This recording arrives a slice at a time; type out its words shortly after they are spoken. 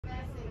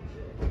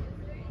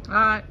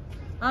Alright,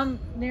 I'm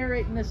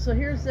narrating this. So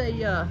here's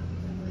a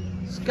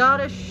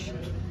Scottish,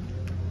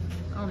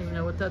 I don't even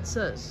know what that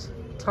says.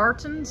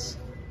 Tartans?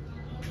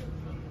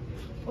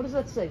 What does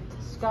that say?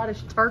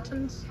 Scottish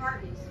Tartans?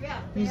 Tartans,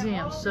 yeah.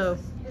 Museum, so.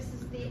 This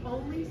is the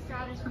only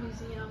Scottish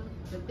museum,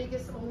 the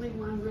biggest, only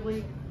one,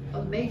 really,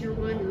 a major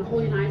one in the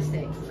whole United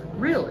States.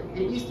 Really? And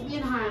it used to be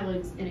in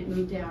Highlands, and it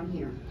moved down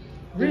here.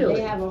 Really? And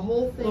they have a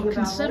whole thing about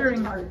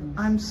considering all the tartans.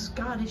 I'm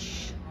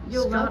Scottish,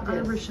 You'll love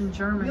this. Irish, and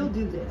German. You'll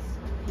do this.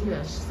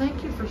 Yes,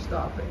 thank you for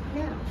stopping.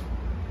 Yeah.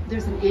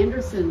 There's an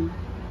Anderson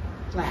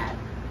plaid.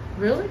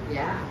 Really?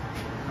 Yeah.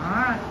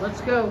 Alright,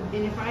 let's go.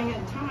 And if I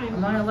had time.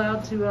 Am I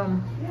allowed to, Yeah.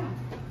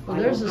 well,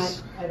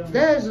 there's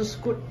that is a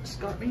Scott.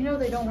 You know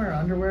they don't wear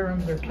underwear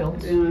under their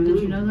kilts. Did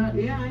you know that?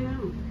 Yeah, I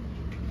know.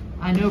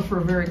 I know for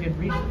a very good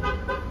reason.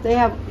 They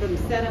have them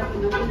set up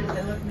in the windows.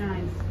 They look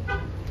nice.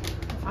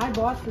 I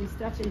bought some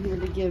stuff in here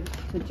to give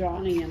to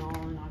Johnny and all,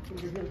 and I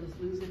figured he'll just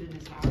lose it in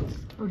his house.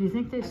 Oh, do you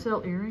think they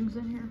sell earrings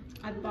in here?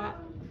 I bought.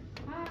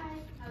 Hi.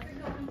 How's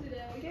it going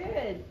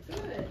today? Good.